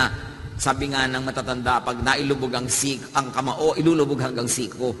 yung poor na, sabi nga ng matatanda, pag nailubog ang kamao, ilulubog hanggang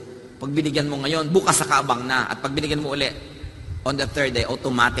siko. Pag binigyan mo ngayon, bukas sa kaabang na. At pag binigyan mo uli, on the third day,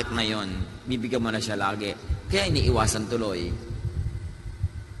 automatic na yon. Bibigyan mo na siya lagi. Kaya iniiwasan tuloy.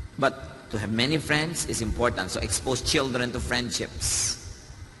 But to have many friends is important. So expose children to friendships.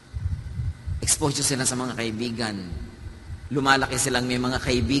 Expose nyo sila sa mga kaibigan. Lumalaki silang may mga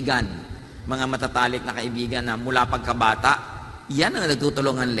kaibigan. Mga matatalik na kaibigan na mula pagkabata, yan ang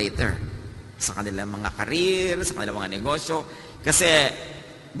nagtutulungan later. Sa kanilang mga career, sa kanilang mga negosyo. Kasi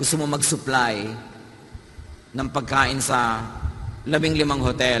gusto mo mag-supply ng pagkain sa 15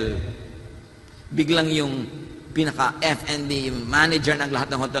 hotel. Biglang yung pinaka-F&B manager ng lahat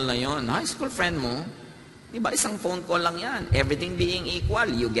ng hotel na yon, high school friend mo, di ba isang phone call lang yan. Everything being equal,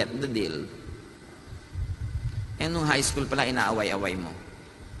 you get the deal. Eh nung high school pala, inaaway-away mo.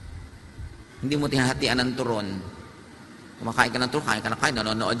 Hindi mo tinahatian ng turon. Kumakain ka ng turon, kain ka na kain,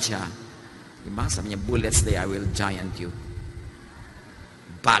 nanonood siya. Diba? Sabi niya, bullets day, I will giant you.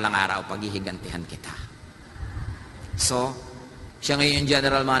 Balang araw, paghihigantihan kita. So, siya ngayon yung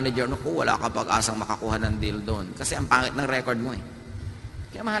general manager, naku, wala ka pag-asang makakuha ng deal doon. Kasi ang pangit ng record mo eh.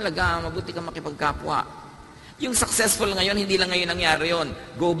 Kaya mahalaga, mabuti kang makipagkapwa. Yung successful ngayon, hindi lang ngayon nangyari yun.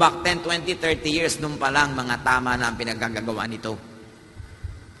 Go back 10, 20, 30 years, nung pa lang mga tama na ang pinagkagagawa nito.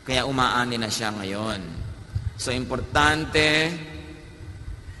 Kaya umaani na siya ngayon. So, importante,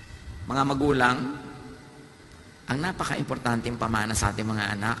 mga magulang, ang napaka-importanteng pamana sa ating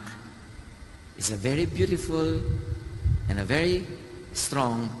mga anak is a very beautiful and a very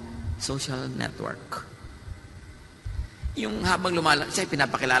strong social network. Yung habang lumalaki siya,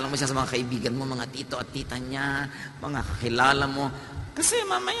 pinapakilala mo siya sa mga kaibigan mo, mga tito at tita niya, mga kakilala mo. Kasi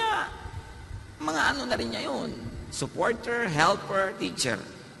mamaya, mga ano na rin niya yun. Supporter, helper, teacher.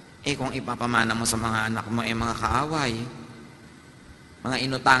 Eh kung ipapamana mo sa mga anak mo, mga kaaway, mga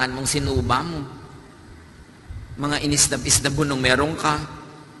inutangan mong sinuba mo, mga inisdab-isdab mo nung meron ka,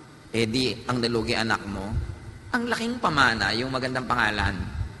 di ang nalugi anak mo, ang laking pamana, yung magandang pangalan.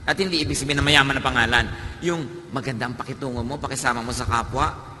 At hindi ibig sabihin na mayaman na pangalan. Yung magandang pakitungo mo, pakisama mo sa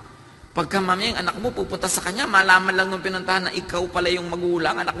kapwa. Pagka mamaya yung anak mo pupunta sa kanya, malaman lang nung pinuntahan na ikaw pala yung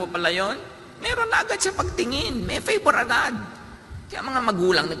magulang, anak mo pala yon, meron na agad siya pagtingin. May favor agad. Kaya mga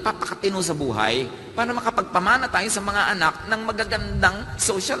magulang, nagpapakatino sa buhay para makapagpamana tayo sa mga anak ng magagandang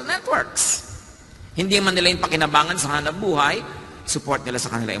social networks. Hindi man nila yung pakinabangan sa hanap buhay, support nila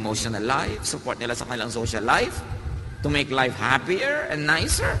sa kanilang emotional life, support nila sa kanilang social life, to make life happier and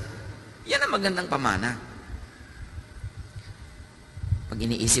nicer. Yan ang magandang pamana. Pag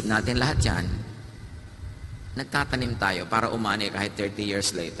iniisip natin lahat yan, nagtatanim tayo para umani kahit 30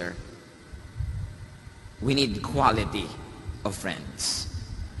 years later. We need quality of friends.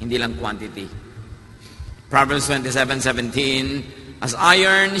 Hindi lang quantity. Proverbs 27:17, as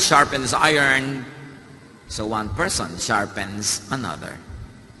iron sharpens iron, so one person sharpens another.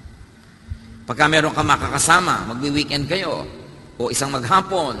 Pagka meron ka makakasama, magwi-weekend kayo, o isang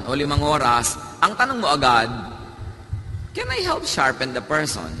maghapon, o 5 oras, ang tanong mo agad, can I help sharpen the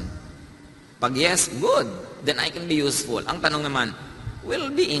person? Pag yes, good. Then I can be useful. Ang tanong naman, will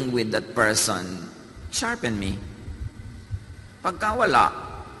being with that person sharpen me? Pagka wala,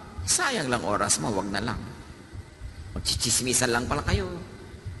 sayang lang oras mo, wag na lang. Magchichismisan lang pala kayo.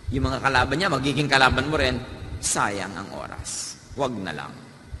 Yung mga kalaban niya, magiging kalaban mo rin, sayang ang oras. Wag na lang.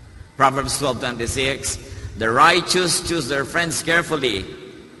 Proverbs 12:26, the righteous choose their friends carefully,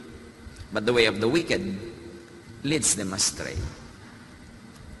 but the way of the wicked leads them astray.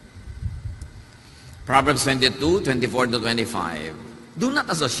 Proverbs 22:24-25, do not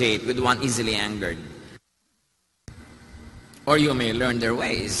associate with one easily angered, Or you may learn their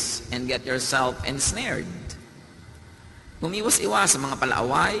ways and get yourself ensnared. Umiwas-iwas sa mga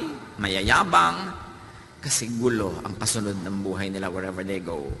palaaway, mayayabang, kasi gulo ang kasunod ng buhay nila wherever they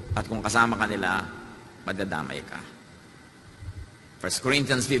go. At kung kasama ka nila, madadamay ka. 1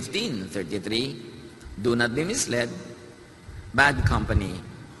 Corinthians 15:33, do not be misled. Bad company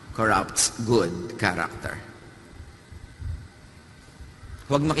corrupts good character.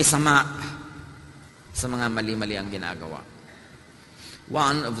 Huwag makisama sa mga mali-mali ang ginagawa.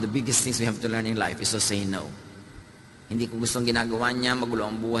 One of the biggest things we have to learn in life is to say no. Hindi ko gustong ginagawa niya,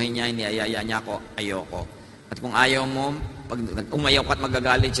 magulo ang buhay niya, iniayaya niya ako, ayoko. At kung ayaw mo, pag umayaw ka at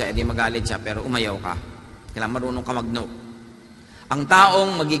magagalit siya, edi magalit siya, pero umayaw ka. Kailangan marunong ka mag-no. Ang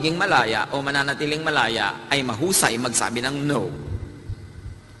taong magiging malaya o mananatiling malaya ay mahusay magsabi ng no.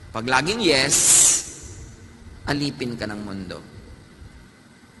 Pag laging yes, alipin ka ng mundo.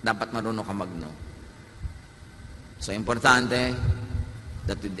 Dapat marunong ka mag-no. So, importante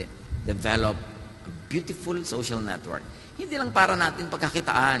that we develop a beautiful social network. Hindi lang para natin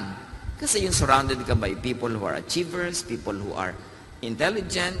pagkakitaan. Kasi yung surrounded ka by people who are achievers, people who are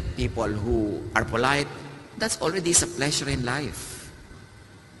intelligent, people who are polite, that's already a pleasure in life.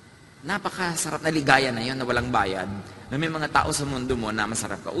 Napakasarap na ligaya na yun na walang bayad, na may mga tao sa mundo mo na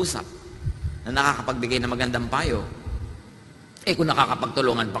masarap kausap, na nakakapagbigay ng magandang payo. Kung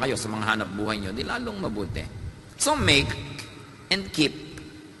nakakapagtulungan pa kayo sa mga hanap buhay nyo, di lalong mabuti. So make and keep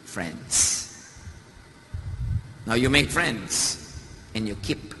friends. Now you make friends and you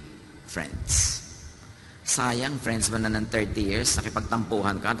keep friends. Sayang, friends mo na ng 30 years,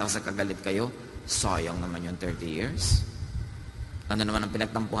 nakipagtampuhan ka, tapos nagkagalit kayo, sayang naman yung 30 years. Ano naman ang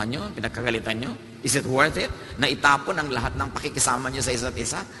pinagtampuhan nyo, pinagkagalitan nyo? Is it worth it? Na itapon ang lahat ng pakikisama nyo sa isa't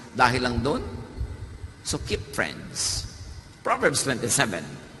isa dahil lang doon? So keep friends. Proverbs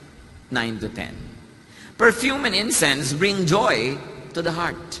 27:9-10. Perfume and incense bring joy to the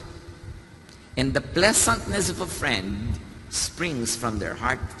heart, and the pleasantness of a friend springs from their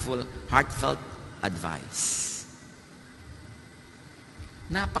heartfelt advice.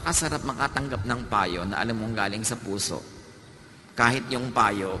 Napakasarap makatanggap ng payo na alam mong galing sa puso. Kahit yung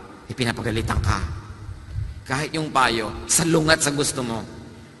payo, ipinapagalitan ka. Kahit yung payo, salungat sa gusto mo.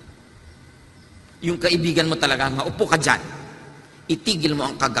 Yung kaibigan mo talaga, maupo ka dyan. Itigil mo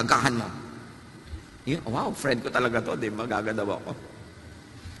ang kagagahan mo. Wow, friend ko talaga to, di ba? Gagadaw ako.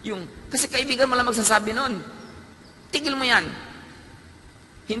 Kasi kaibigan mo lang magsasabi nun. Tigil mo yan.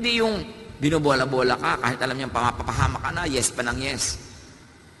 Hindi yung binubola-bola ka, kahit alam niyang pamapapahama ka na, yes pa ng yes.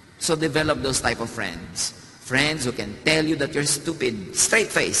 So develop those type of friends. Friends who can tell you that you're stupid,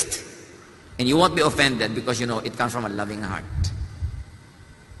 straight-faced. And you won't be offended because you know it comes from a loving heart.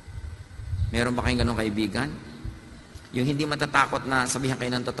 Meron ba kayong ganong kaibigan? Yung hindi matatakot na sabihan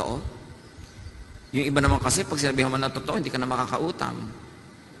kayo ng totoo? Yung iba naman kasi, pag sinabihan mo ng totoo, hindi ka na makakautang.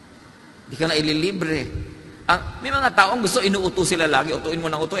 Hindi ka na ililibre. May mga taong gusto, inuuto sila lagi. Utuin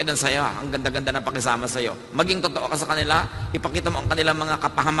mo ng utuin, ang saya. Ang ganda-ganda na pakisama sa'yo. Maging totoo ka sa kanila, ipakita mo ang kanilang mga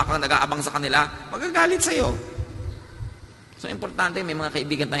kapahamakang nag-aabang sa kanila, magagalit sa'yo. So, importante, may mga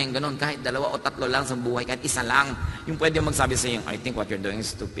kaibigan tayong ganun. Kahit 2 o 3 lang sa buhay, kahit isa lang, yung pwede magsabi sa'yo, I think what you're doing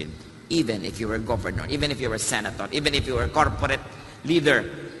is stupid. Even if you were governor, even if you were senator, even if you were corporate leader,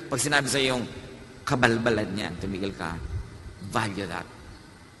 pag sinabi sa'yo yung kabalbalan niyan, tumigil ka, value that.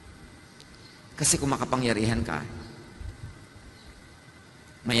 Kasi kung makapangyarihan ka,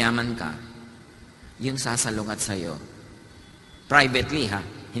 mayaman ka, yung sasalungat sa'yo, privately ha,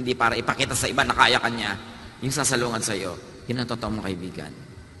 hindi para ipakita sa iba na kaya ka niya, yung sasalungat sa'yo, yun ang totoo mong kaibigan.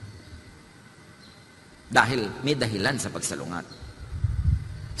 Dahil may dahilan sa pagsalungat.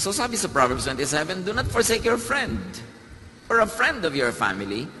 So sabi sa Proverbs 27, do not forsake your friend or a friend of your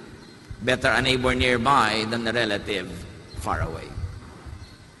family. Better a neighbor nearby than a relative far away.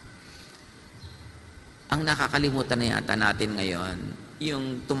 Ang nakakalimutan na yata natin ngayon,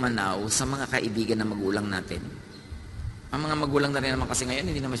 yung tumanaw sa mga kaibigan na magulang natin. Ang mga magulang na rin naman kasi ngayon,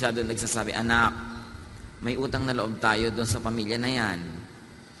 hindi na masyado nagsasabi, anak, may utang na loob tayo doon sa pamilya na yan.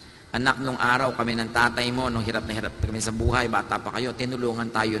 Anak, nung araw kami ng tatay mo, nung hirap na hirap kami sa buhay, bata pa kayo, tinulungan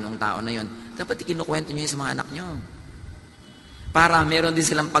tayo nung tao na yon. Dapat ikinukwento nyo yun sa mga anak nyo. Para meron din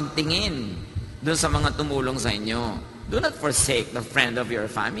silang pagtingin doon sa mga tumulong sa inyo. Do not forsake the friend of your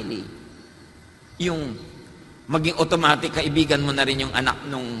family. Yung maging automatic, kaibigan mo na rin yung anak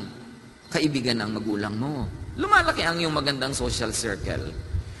nung kaibigan ng magulang mo. Lumalaki ang yung magandang social circle.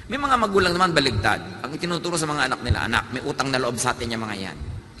 May mga magulang naman baligtad. Ang itinuturo sa mga anak nila, anak, may utang na loob sa atin yung mga yan.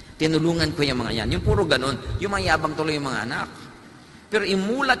 Tinulungan ko yung mga yan. Yung puro ganun, yung mayabang tuloy yung mga anak. Pero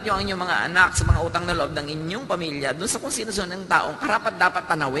imulat nyo ang inyong mga anak sa mga utang na loob ng inyong pamilya doon sa kung sino ng taong karapat dapat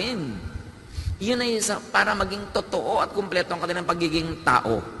tanawin. Yun ay para maging totoo at kumpleto ang kanilang pagiging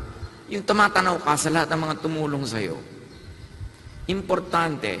tao. Yung tumatanaw ka sa lahat ng mga tumulong sa'yo.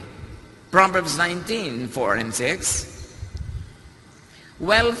 Importante. Proverbs 19:4 and 6.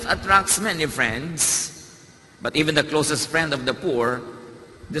 Wealth attracts many friends, but even the closest friend of the poor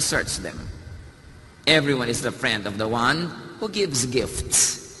deserts them. Everyone is the friend of the one who gives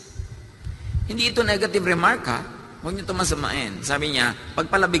gifts. Hindi ito negative remark, ha? Huwag niyo ito masamain. Sabi niya,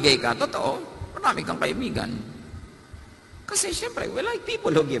 pagpalabigay ka, totoo, marami kang kaibigan. Kasi syempre, we like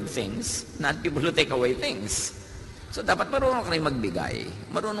people who give things, not people who take away things. So dapat marunong ka rin magbigay.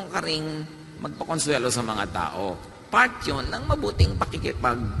 Marunong ka rin magpakonsuelo sa mga tao. Part yun ng mabuting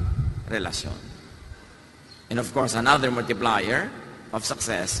pakikipagrelasyon. And of course, another multiplier of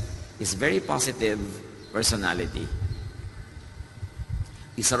success is very positive personality.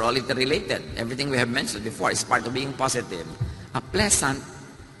 These are all interrelated. Everything we have mentioned before is part of being positive. A pleasant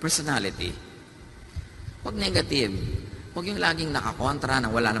personality. Huwag negative. Huwag yung laging nakakontra na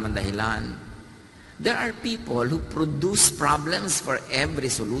wala naman dahilan. There are people who produce problems for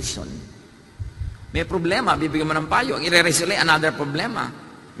every solution. May problema, bibigyan mo ng payo. Ang i-resolve, another problema.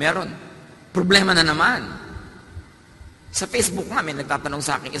 Meron. Problema na naman. Sa Facebook nga, may nagtatanong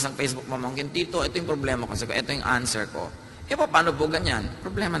sa akin isang Facebook mamangkin, Tito, ito yung problema ko. Sabi ko, ito yung answer ko. E paano po ganyan?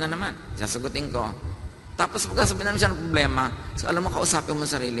 Problema na naman. Sasagutin ko. Tapos pagkasabi namin siya ng problema, so alam mo, kausapin mo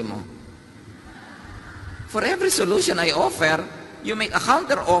sarili mo. For every solution I offer, you make a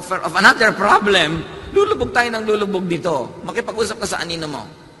counter offer of another problem. Lulubog tayo ng lulubog dito. Makipag-usap ka sa anino mo.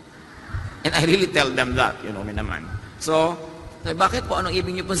 And I really tell them that, you know me naman. So, bakit po? Anong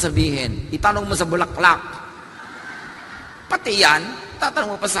ibig niyo pong sabihin? Itanong mo sa bulaklak. Pati yan,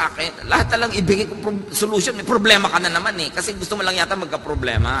 tatanong mo pa sa akin, lahat na lang ibigay kong solution, may problema ka na naman eh. Kasi gusto mo lang yata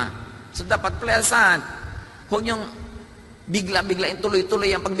magka-problema. So, dapat pleasant. Huwag niyong bigla-bigla,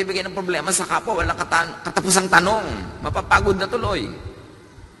 tuloy-tuloy ang pagbibigay ng problema sa kapwa. Walang katapusang tanong. Mapapagod na tuloy.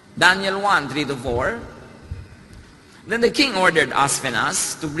 Daniel 1:3-4. Then the king ordered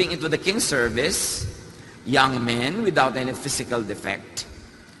Aspenas to bring into the king's service young men without any physical defect,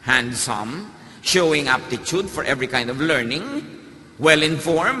 handsome, showing aptitude for every kind of learning,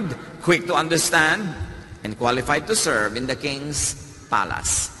 well-informed, quick to understand, and qualified to serve in the king's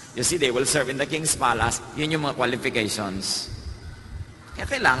palace. You see, they will serve in the king's palace. Yun yung mga qualifications. Kaya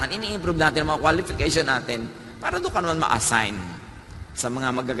kailangan, ini-improve natin ang mga qualification natin para doon ka naman ma-assign sa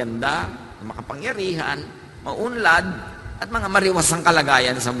mga magaganda, makapangyarihan, maunlad, at mga mariwasang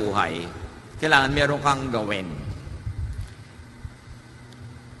kalagayan sa buhay. Kailangan meron kang gawin.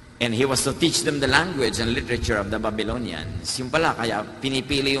 And he was to teach them the language and literature of the Babylonians. Yung pala, kaya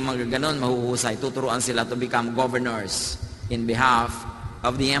pinipili yung mga ganon, mahuhusay, tuturuan sila to become governors in behalf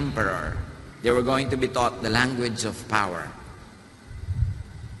of the emperor. They were going to be taught the language of power.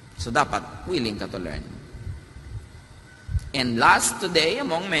 So dapat, willing ka to learn. And last today,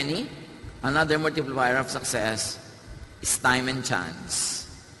 among many, another multiplier of success is time and chance,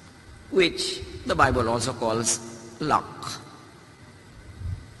 which the Bible also calls luck.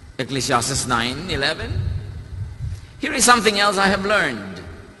 Ecclesiastes 9:11. Here is something else I have learned.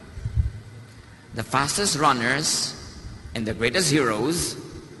 The fastest runners and the greatest heroes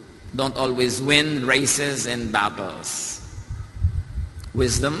don't always win races and battles.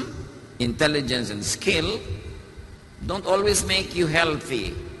 Wisdom, intelligence, and skill don't always make you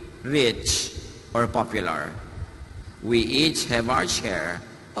healthy, rich, or popular. We each have our share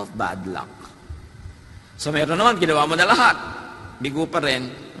of bad luck. So meron naman, ginawa mo na lahat. Bigo pa rin,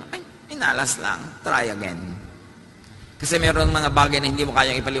 ay, inalas lang, try again. Kasi meron mga bagay na hindi mo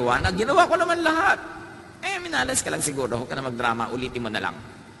kayang ipaliwanag, ginawa ko naman lahat. Minalas ka lang siguro, huwag ka na magdrama, ulitin mo na lang.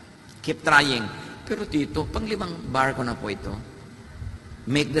 Keep trying. Pero Tito, pang-5 bar ko na po ito.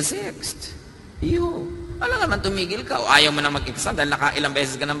 Make the 6th. Alam naman, tumigil ka. O ayaw mo na mag-exam dahil nakailang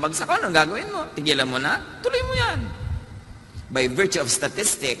beses ka ng bagsak. Anong gagawin mo? Tigilan mo na? Tuloy mo yan. By virtue of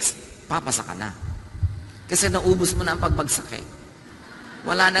statistics, papasa ka na. Kasi naubos mo na ang pagbagsak eh.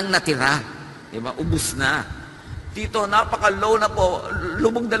 Wala nang natira. Diba? Ubus na. Tito, napaka-low na po.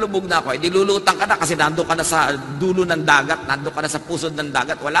 Lubog na ako. Di lulutang ka na kasi nandun ka na sa dulo ng dagat. Nandun ka na sa pusod ng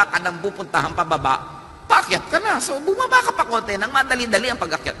dagat. Wala ka nang pupuntahan pababa. Paakyat ka na. So, bumaba ka pa konti nang madali-dali ang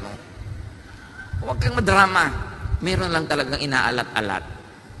pag-akyat mo. Huwag kang madrama. Meron lang talagang inaalat-alat.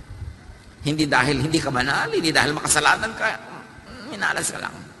 Hindi dahil hindi ka banal, hindi dahil makasalanan ka. Minalas ka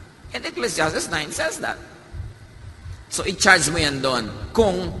lang. And Ecclesiastes 9 says that. So, i-charge mo yan doon.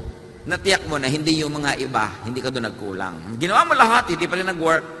 Kung natiyak mo na hindi yung mga iba, hindi ka doon nagkulang. Ginawa mo lahat, hindi pa rin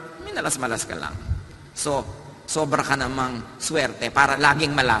nag-work, minalas-malas ka lang. So, sobra ka namang swerte para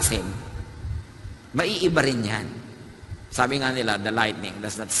laging malasin. Maiiba rin yan. Sabi nga nila, the lightning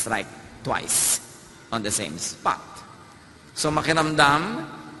does not strike twice on the same spot. So makiramdam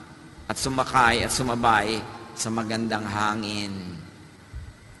at sumakay at sumabay sa magandang hangin.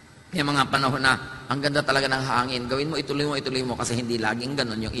 May mga panahon na ang ganda talaga ng hangin. Gawin mo, ituloy mo kasi hindi laging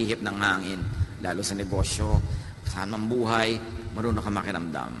ganun yung ihip ng hangin. Lalo sa negosyo, saan mang buhay, marunong ka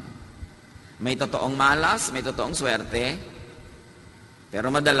makiramdam. May totoong malas, may totoong swerte.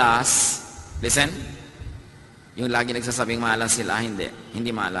 Pero madalas, listen, yung lagi nagsasabing malas sila,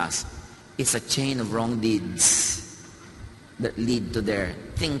 hindi malas. It's a chain of wrong deeds that lead to their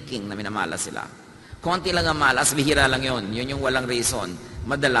thinking na minamalas sila. Konti lang ang malas, bihira lang yun. Yun yung walang reason.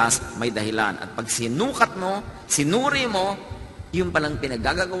 Madalas, may dahilan. At pag sinukat mo, sinuri mo, yung palang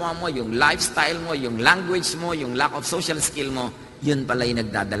pinagagagawa mo, yung lifestyle mo, yung language mo, yung lack of social skill mo, yun pala yung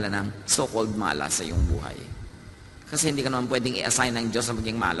nagdadala ng so-called malas sa iyong buhay. Kasi hindi ka naman pwedeng i-assign ng Diyos na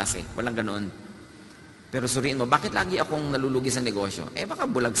maging malas eh. Walang ganun. Pero suriin mo, bakit lagi akong nalulugi sa negosyo? Baka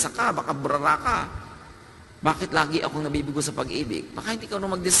bulagsak ka, baka burara ka. Bakit lagi akong nabibigo sa pag-ibig? Baka hindi ka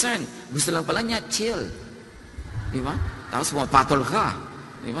mag-discern. Gusto lang pala niya, chill. Di ba? Tapos pumapatol ka.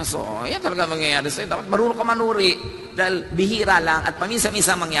 Di ba? So, yan talaga mangyayari sa'yo. Dapat marunong ka manuri. Dahil bihira lang at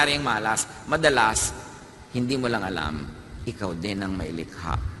paminsan-minsan mangyari ang malas. Madalas, hindi mo lang alam, ikaw din ang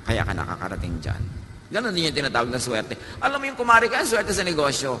mailikha. Kaya ka nakakarating dyan. Ganon din yung tinatawag na swerte. Alam mo yung kumari ka, swerte sa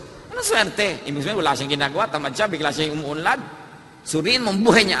negosyo. Anong swerte? Ibig sabihin, wala siyang ginagawa. Tamad siya, bigla siya yung umuunlad. Suriin mo ang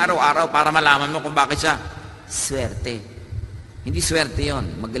buhay niya araw-araw para malaman mo kung bakit siya swerte. Hindi swerte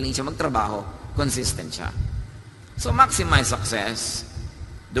yon. Magaling siya magtrabaho. Consistent siya. So maximize success.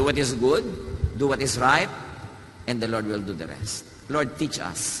 Do what is good. Do what is right. And the Lord will do the rest. Lord, teach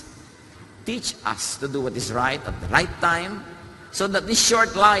us. Teach us to do what is right at the right time so that this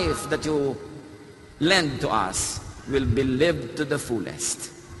short life that you lend to us will be lived to the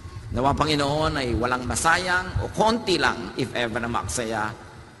fullest. Nawa Panginoon ay walang masayang o konti lang if ever na maksaya,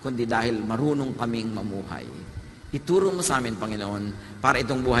 kundi dahil marunong kaming mamuhay. Ituro mo sa amin, Panginoon, para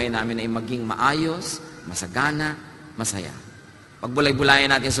itong buhay namin ay maging maayos, masagana, masaya. Pagbulay-bulayan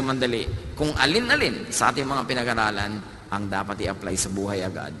natin sumandali kung alin-alin sa ating mga pinag-aralan ang dapat i-apply sa buhay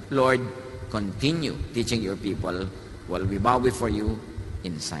agad. Lord, continue teaching your people while we bow before you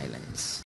in silence.